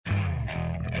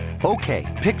Okay,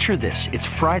 picture this. It's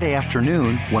Friday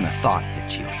afternoon when a thought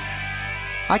hits you.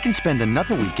 I can spend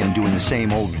another weekend doing the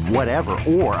same old whatever,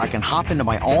 or I can hop into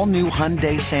my all-new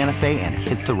Hyundai Santa Fe and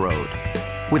hit the road.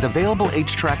 With available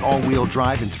H-Track all-wheel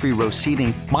drive and 3-row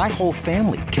seating, my whole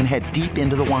family can head deep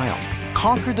into the wild.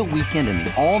 Conquer the weekend in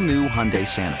the all-new Hyundai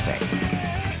Santa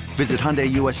Fe. Visit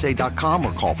HyundaiUSA.com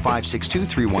or call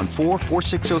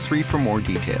 562-314-4603 for more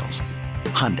details.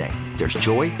 Hyundai, there's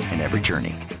joy in every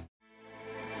journey.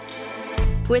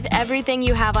 With everything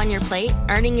you have on your plate,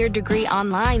 earning your degree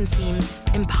online seems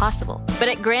impossible. But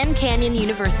at Grand Canyon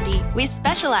University, we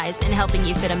specialize in helping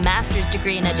you fit a master's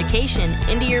degree in education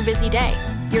into your busy day.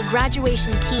 Your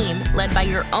graduation team, led by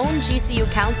your own GCU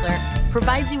counselor,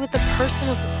 provides you with the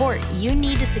personal support you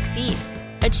need to succeed.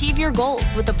 Achieve your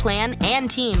goals with a plan and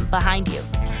team behind you.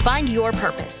 Find your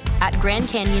purpose at Grand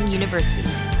Canyon University.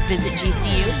 Visit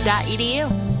gcu.edu.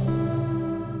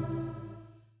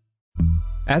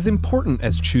 As important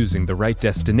as choosing the right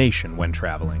destination when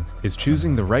traveling is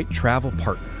choosing the right travel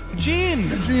partner. Gene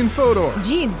Fodor.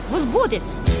 Gene, was good.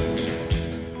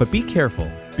 But be careful,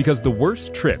 because the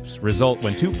worst trips result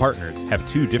when two partners have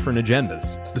two different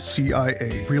agendas. The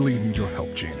CIA really need your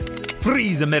help, Gene.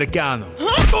 Freeze, Americano.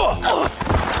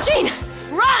 Gene,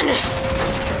 run!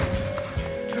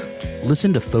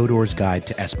 Listen to Fodor's Guide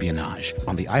to Espionage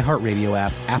on the iHeartRadio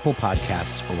app, Apple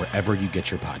Podcasts, or wherever you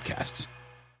get your podcasts.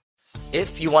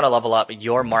 If you want to level up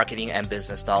your marketing and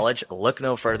business knowledge, look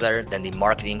no further than the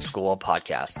Marketing School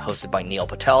podcast, hosted by Neil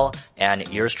Patel and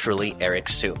yours truly, Eric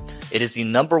Su. It is the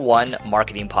 #1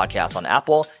 marketing podcast on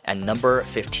Apple and number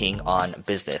 15 on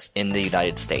business in the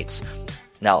United States.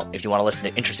 Now, if you want to listen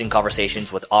to interesting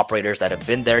conversations with operators that have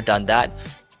been there, done that,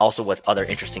 also with other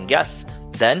interesting guests,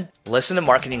 then listen to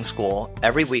Marketing School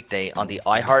every weekday on the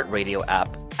iHeartRadio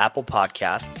app, Apple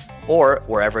Podcasts, or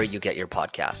wherever you get your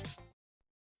podcasts.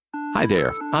 Hi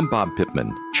there, I'm Bob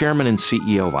Pittman, Chairman and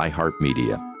CEO of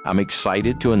iHeartMedia. I'm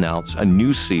excited to announce a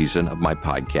new season of my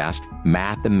podcast,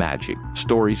 Math and Magic,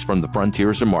 Stories from the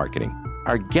Frontiers of Marketing.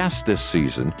 Our guests this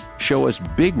season show us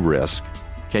big risk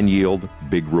can yield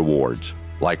big rewards,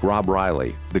 like Rob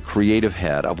Riley, the creative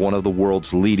head of one of the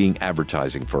world's leading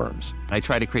advertising firms. I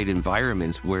try to create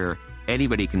environments where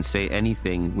anybody can say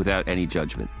anything without any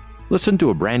judgment. Listen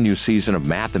to a brand new season of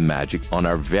Math and Magic on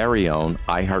our very own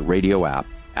iHeartRadio app,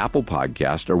 Apple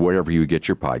Podcast, or wherever you get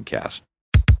your podcast.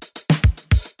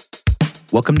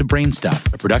 Welcome to Brain Stuff,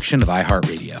 a production of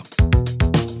iHeartRadio.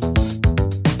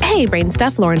 Hey, Brain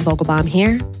Stuff, Lauren Vogelbaum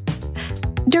here.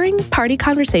 During party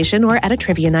conversation or at a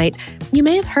trivia night, you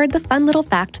may have heard the fun little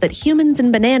fact that humans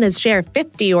and bananas share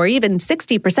 50 or even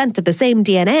 60% of the same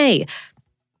DNA.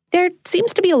 There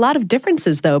seems to be a lot of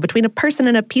differences, though, between a person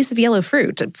and a piece of yellow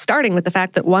fruit, starting with the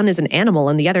fact that one is an animal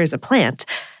and the other is a plant.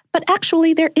 But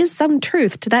actually, there is some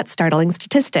truth to that startling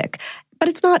statistic, but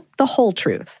it's not the whole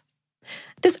truth.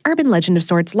 This urban legend of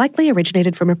sorts likely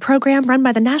originated from a program run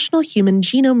by the National Human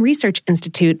Genome Research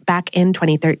Institute back in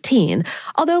 2013,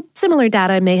 although similar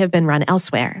data may have been run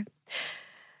elsewhere.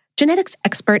 Genetics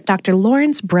expert Dr.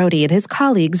 Lawrence Brody and his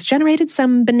colleagues generated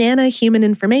some banana human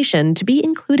information to be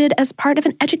included as part of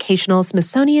an educational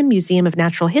Smithsonian Museum of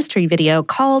Natural History video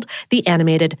called The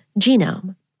Animated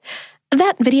Genome.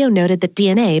 That video noted that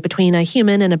DNA between a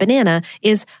human and a banana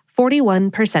is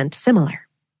 41% similar.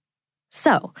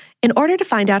 So, in order to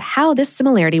find out how this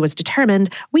similarity was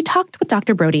determined, we talked with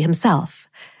Dr. Brody himself.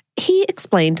 He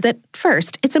explained that,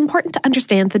 first, it's important to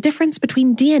understand the difference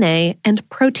between DNA and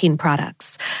protein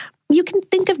products. You can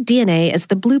think of DNA as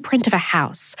the blueprint of a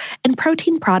house, and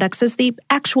protein products as the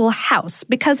actual house,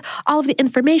 because all of the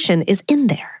information is in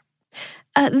there.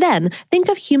 Then, think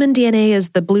of human DNA as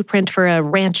the blueprint for a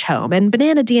ranch home, and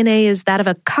banana DNA is that of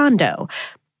a condo.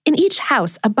 In each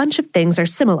house, a bunch of things are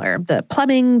similar, the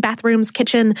plumbing, bathrooms,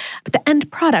 kitchen, but the end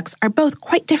products are both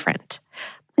quite different.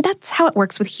 That's how it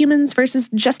works with humans versus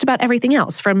just about everything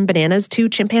else, from bananas to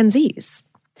chimpanzees.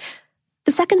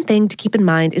 The second thing to keep in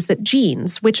mind is that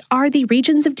genes, which are the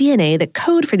regions of DNA that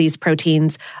code for these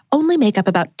proteins, only make up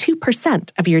about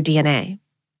 2% of your DNA.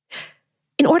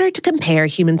 In order to compare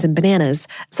humans and bananas,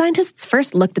 scientists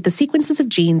first looked at the sequences of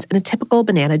genes in a typical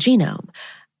banana genome.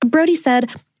 Brody said,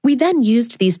 "We then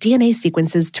used these DNA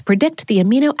sequences to predict the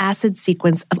amino acid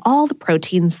sequence of all the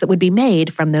proteins that would be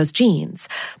made from those genes.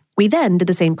 We then did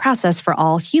the same process for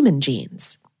all human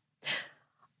genes."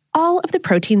 All of the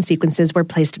protein sequences were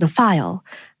placed in a file.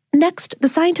 Next, the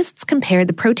scientists compared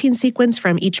the protein sequence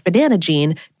from each banana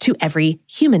gene to every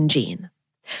human gene.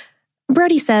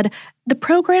 Brody said, "The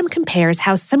program compares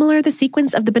how similar the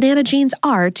sequence of the banana genes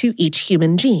are to each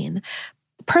human gene.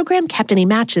 The program kept any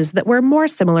matches that were more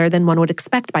similar than one would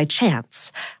expect by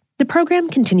chance. The program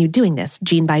continued doing this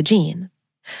gene by gene.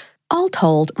 All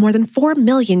told, more than 4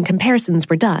 million comparisons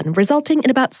were done, resulting in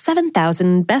about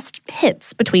 7,000 best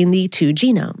hits between the two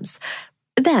genomes.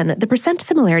 Then, the percent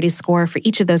similarity score for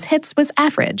each of those hits was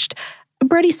averaged.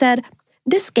 Brody said,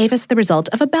 "This gave us the result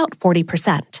of about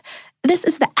 40%. This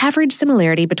is the average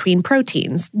similarity between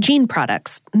proteins, gene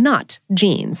products, not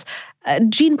genes.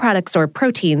 Gene products or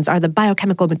proteins are the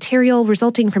biochemical material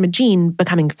resulting from a gene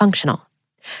becoming functional."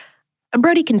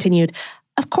 Brody continued,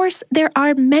 "Of course, there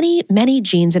are many, many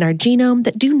genes in our genome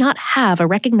that do not have a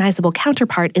recognizable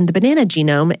counterpart in the banana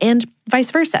genome and vice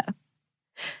versa."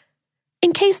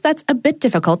 In case that's a bit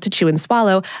difficult to chew and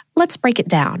swallow, let's break it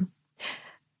down.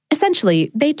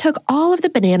 Essentially, they took all of the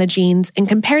banana genes and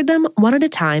compared them one at a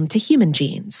time to human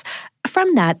genes.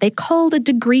 From that, they culled a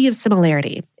degree of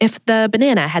similarity. If the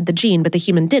banana had the gene but the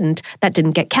human didn't, that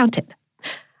didn't get counted.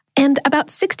 And about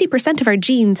 60% of our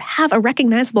genes have a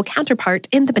recognizable counterpart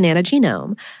in the banana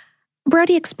genome.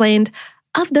 Brody explained,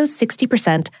 of those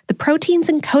 60%, the proteins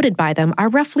encoded by them are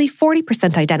roughly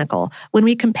 40% identical when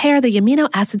we compare the amino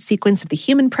acid sequence of the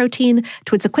human protein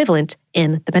to its equivalent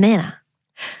in the banana.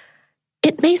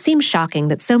 It may seem shocking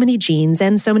that so many genes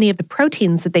and so many of the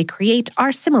proteins that they create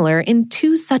are similar in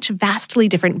two such vastly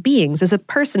different beings as a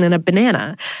person and a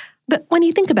banana. But when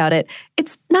you think about it,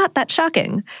 it's not that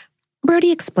shocking.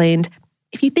 Brody explained,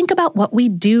 if you think about what we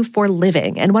do for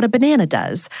living and what a banana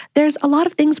does, there's a lot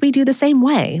of things we do the same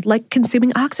way, like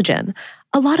consuming oxygen.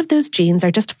 A lot of those genes are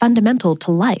just fundamental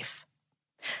to life.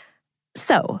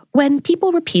 So, when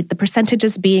people repeat the percentage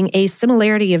as being a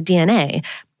similarity of DNA,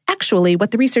 actually what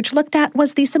the research looked at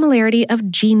was the similarity of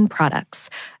gene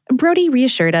products. Brody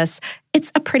reassured us,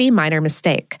 it's a pretty minor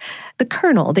mistake. The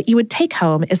kernel that you would take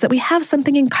home is that we have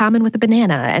something in common with a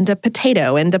banana and a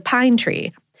potato and a pine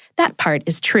tree. That part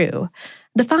is true.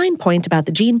 The fine point about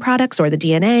the gene products or the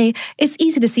DNA, it's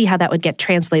easy to see how that would get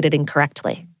translated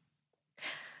incorrectly.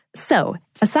 So,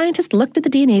 if a scientist looked at the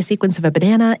DNA sequence of a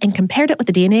banana and compared it with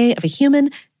the DNA of a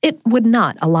human, it would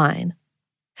not align.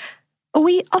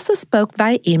 We also spoke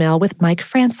via email with Mike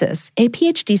Francis, a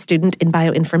PhD student in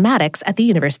bioinformatics at the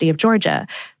University of Georgia.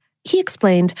 He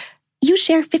explained, you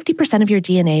share 50% of your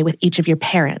DNA with each of your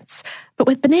parents, but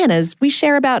with bananas, we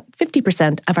share about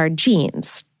 50% of our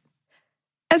genes.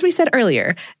 As we said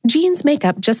earlier, genes make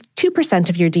up just 2%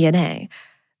 of your DNA.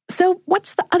 So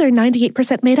what's the other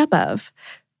 98% made up of?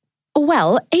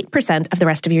 Well, 8% of the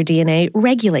rest of your DNA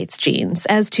regulates genes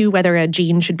as to whether a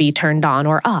gene should be turned on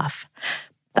or off.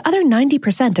 The other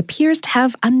 90% appears to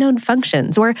have unknown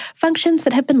functions or functions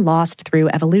that have been lost through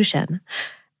evolution.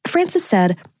 Francis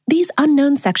said, these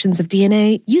unknown sections of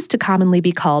DNA used to commonly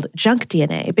be called junk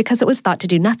DNA because it was thought to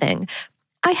do nothing.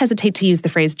 I hesitate to use the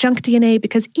phrase junk DNA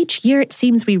because each year it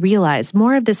seems we realize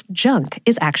more of this junk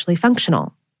is actually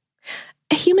functional.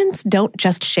 Humans don't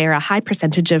just share a high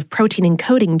percentage of protein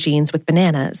encoding genes with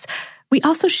bananas. We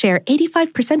also share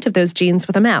 85% of those genes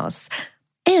with a mouse.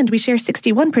 And we share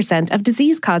 61% of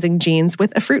disease-causing genes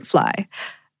with a fruit fly.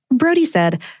 Brody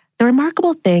said, the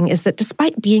remarkable thing is that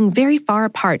despite being very far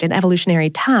apart in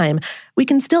evolutionary time, we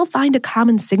can still find a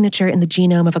common signature in the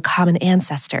genome of a common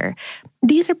ancestor.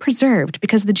 These are preserved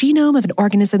because the genome of an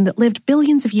organism that lived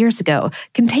billions of years ago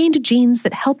contained genes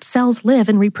that helped cells live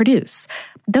and reproduce.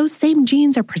 Those same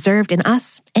genes are preserved in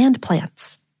us and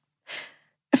plants.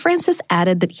 Francis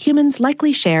added that humans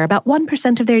likely share about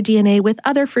 1% of their DNA with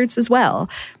other fruits as well.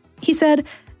 He said,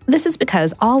 this is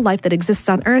because all life that exists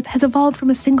on Earth has evolved from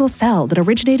a single cell that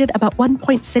originated about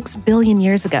 1.6 billion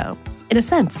years ago. In a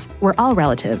sense, we're all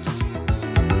relatives.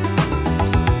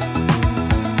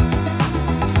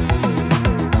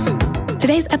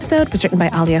 Today's episode was written by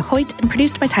Alia Hoyt and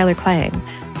produced by Tyler Klang.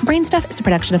 Brainstuff is a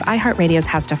production of iHeartRadio's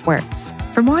How Stuff Works.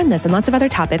 For more on this and lots of other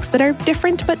topics that are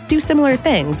different but do similar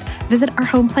things, visit our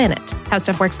home planet,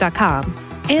 howstuffworks.com.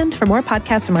 And for more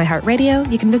podcasts from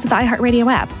iHeartRadio, you can visit the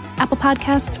iHeartRadio app, Apple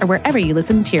Podcasts, or wherever you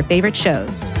listen to your favorite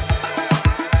shows.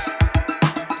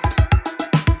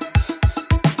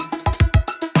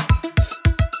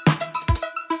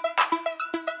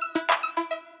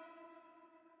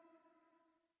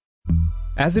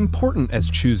 As important as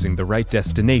choosing the right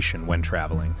destination when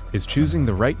traveling is choosing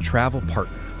the right travel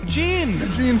partner. Gene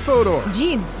Fodor.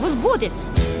 Gene, was будет?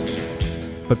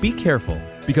 But be careful,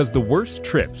 because the worst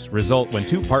trips result when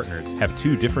two partners have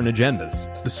two different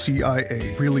agendas. The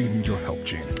CIA really need your help,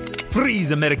 Gene. Freeze,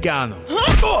 Americano!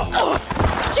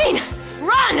 Gene,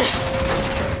 run!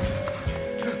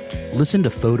 Listen to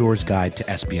Fodor's Guide to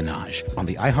Espionage on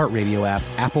the iHeartRadio app,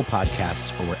 Apple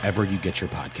Podcasts, or wherever you get your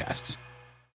podcasts.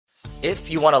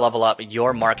 If you want to level up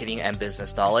your marketing and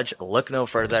business knowledge, look no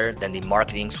further than the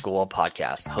Marketing School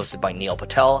podcast, hosted by Neil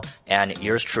Patel and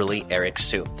yours truly, Eric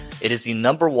Su. It is the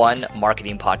 #1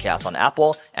 marketing podcast on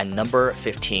Apple and number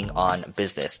 15 on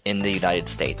business in the United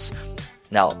States.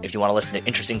 Now, if you want to listen to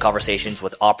interesting conversations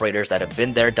with operators that have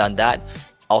been there, done that,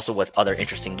 also with other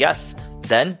interesting guests,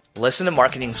 then listen to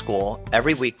Marketing School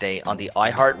every weekday on the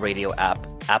iHeartRadio app,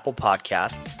 Apple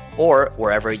Podcasts, or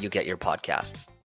wherever you get your podcasts.